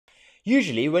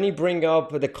Usually, when you bring up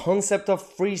the concept of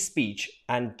free speech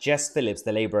and Jess Phillips,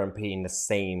 the Labour MP, in the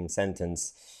same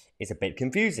sentence, it's a bit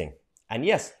confusing. And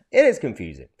yes, it is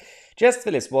confusing. Jess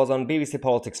Phillips was on BBC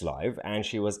Politics Live and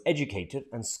she was educated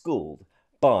and schooled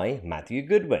by Matthew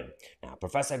Goodwin. Now,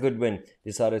 Professor Goodwin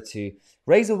decided to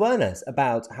raise awareness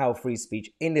about how free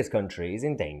speech in this country is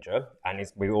in danger, and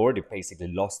we've already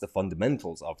basically lost the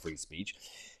fundamentals of free speech.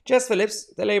 Jess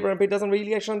Phillips, the Labour MP, doesn't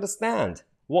really actually understand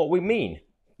what we mean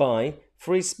by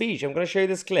free speech. I'm going to show you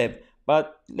this clip,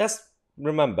 but let's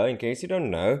remember, in case you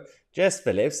don't know, Jess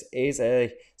Phillips is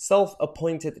a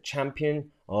self-appointed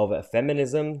champion of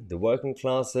feminism, the working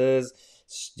classes,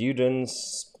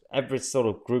 students, every sort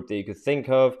of group that you could think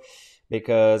of,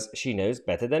 because she knows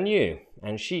better than you,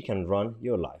 and she can run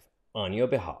your life on your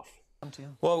behalf.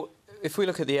 Well, if we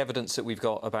look at the evidence that we've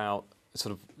got about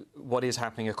sort of what is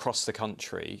happening across the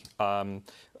country,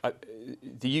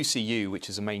 the UCU, which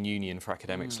is a main union for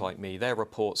academics like me, their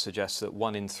report suggests that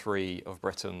 1 in 3 of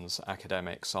Britain's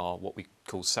academics are what we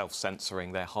call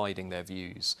self-censoring. They're hiding their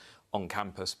views on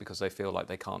campus because they feel like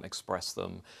they can't express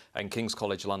them. And King's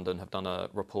College London have done a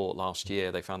report last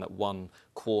year. They found that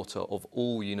 1/4 of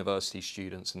all university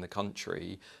students in the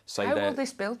country say How will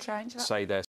this bill change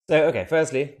that? So, okay,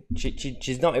 firstly,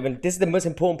 she's not even... This is the most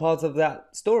important part of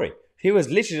that story. She was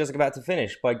literally just about to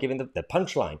finish by giving the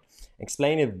punchline,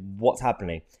 explaining what's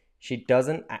happening. She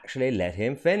doesn't actually let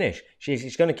him finish.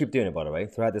 She's going to keep doing it, by the way,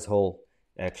 throughout this whole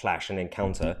clash and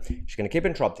encounter. She's going to keep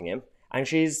interrupting him. And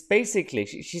she's basically...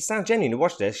 She sounds genuine.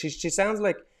 Watch this. She sounds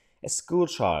like a school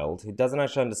child who doesn't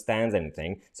actually understand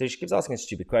anything. So she keeps asking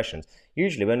stupid questions.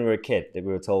 Usually, when we were a kid, we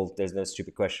were told there's no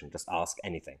stupid question. Just ask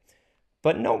anything.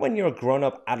 But not when you're a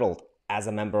grown-up adult as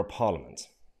a member of parliament.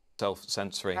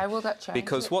 Self-censoring. How will that change?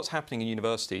 Because what's happening in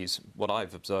universities, what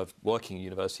I've observed working in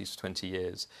universities for 20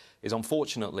 years, is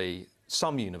unfortunately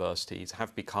some universities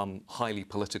have become highly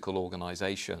political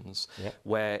organisations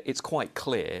where it's quite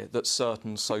clear that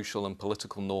certain social and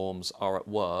political norms are at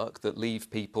work that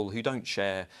leave people who don't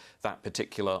share that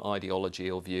particular ideology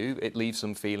or view. It leaves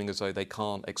them feeling as though they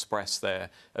can't express their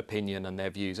opinion and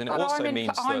their views. And it also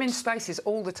means that... I'm in spaces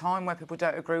all the time where people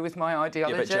don't agree with my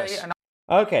ideology.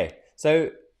 Okay,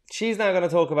 so she's now going to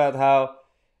talk about how...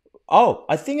 Oh,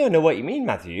 I think I know what you mean,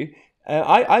 Matthew.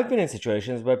 I've been in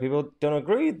situations where people don't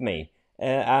agree with me.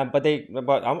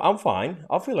 But I'm fine.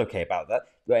 I feel okay about that.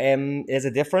 There's a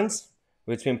difference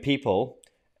between people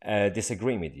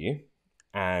disagreeing with you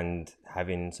and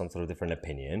having some sort of different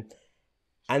opinion,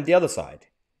 and the other side,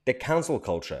 the cancel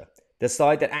culture, the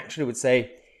side that actually would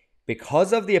say,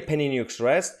 because of the opinion you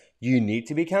expressed, you need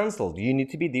to be cancelled. You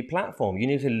need to be deplatformed. You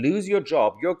need to lose your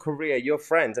job, your career, your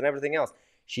friends, and everything else.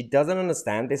 She doesn't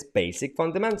understand this basic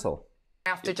fundamental. I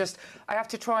have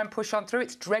to try and push on through.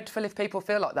 It's dreadful if people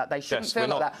feel like that. They shouldn't feel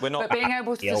like that. But being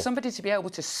able to, for somebody to be able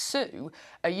to sue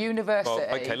a university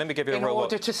in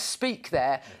order to speak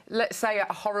there, let's say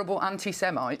a horrible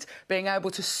anti-Semite, being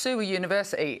able to sue a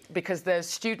university because their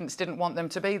students didn't want them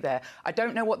to be there. I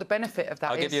don't know what the benefit of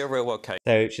that is. I'll give you a real world case.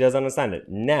 So she doesn't understand it.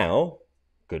 Now,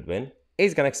 Goodwin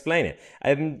is going to explain it.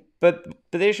 But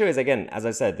the issue is, again, as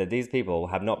I said, that these people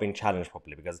have not been challenged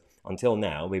properly because until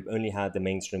now, we've only had the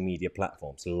mainstream media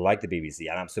platforms like the BBC.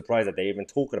 And I'm surprised that they're even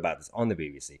talking about this on the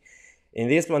BBC.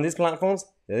 On these platforms,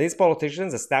 these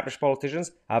politicians, established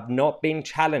politicians, have not been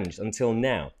challenged until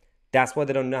now. That's why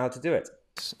they don't know how to do it.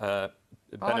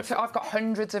 I've got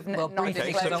hundreds of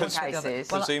non-disclosure cases.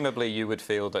 Presumably, you would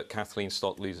feel that Kathleen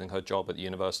stopped losing her job at the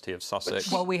University of Sussex.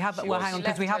 Well, hang on,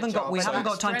 because we haven't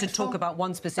got time to talk about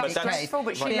one specific case. Dreadful,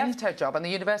 but she left her job, and the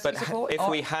university supported.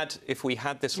 If we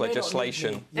had this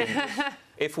legislation,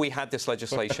 if we had this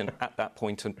legislation at that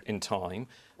point in time,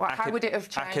 how would it have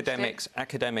changed?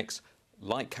 Academics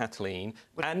like Kathleen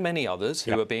and many others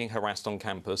who are being harassed on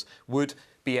campus would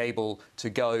be able to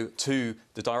go to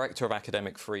the Director of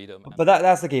Academic Freedom. But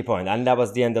that's the key point, and that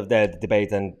was the end of the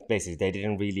debate, and basically they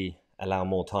didn't really allow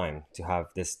more time to have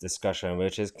this discussion,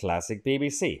 which is classic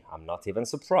BBC. I'm not even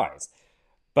surprised.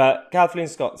 But Kathleen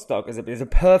Stock is a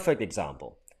perfect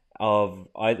example of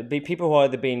people who are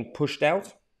either being pushed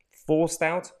out, forced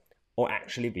out, or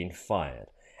actually being fired.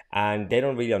 And they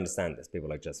don't really understand this, people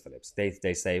like Jess Phillips.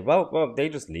 They say, well, they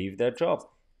just leave their jobs.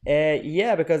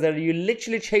 Yeah, because you're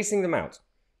literally chasing them out.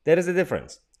 There is a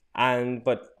difference.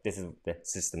 But this is the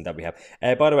system that we have.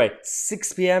 By the way,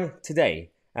 6 p.m.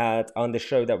 today on the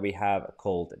show that we have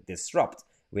called Disrupt,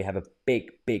 we have a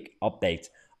big update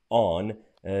on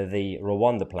the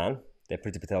Rwanda plan, the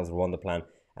Priti Patel's Rwanda plan,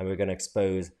 and we're going to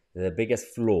expose the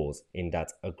biggest flaws in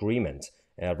that agreement.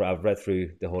 I've read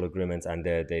through the whole agreement and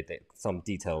some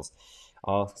details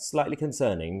are slightly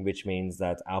concerning, which means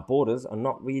that our borders are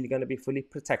not really going to be fully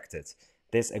protected.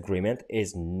 This agreement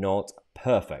is not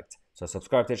perfect. So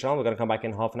subscribe to the channel. We're going to come back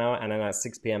in half an hour, and then at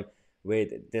 6 p.m.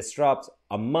 with Disrupt,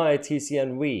 Amaya, TC,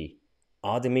 and we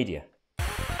are the media.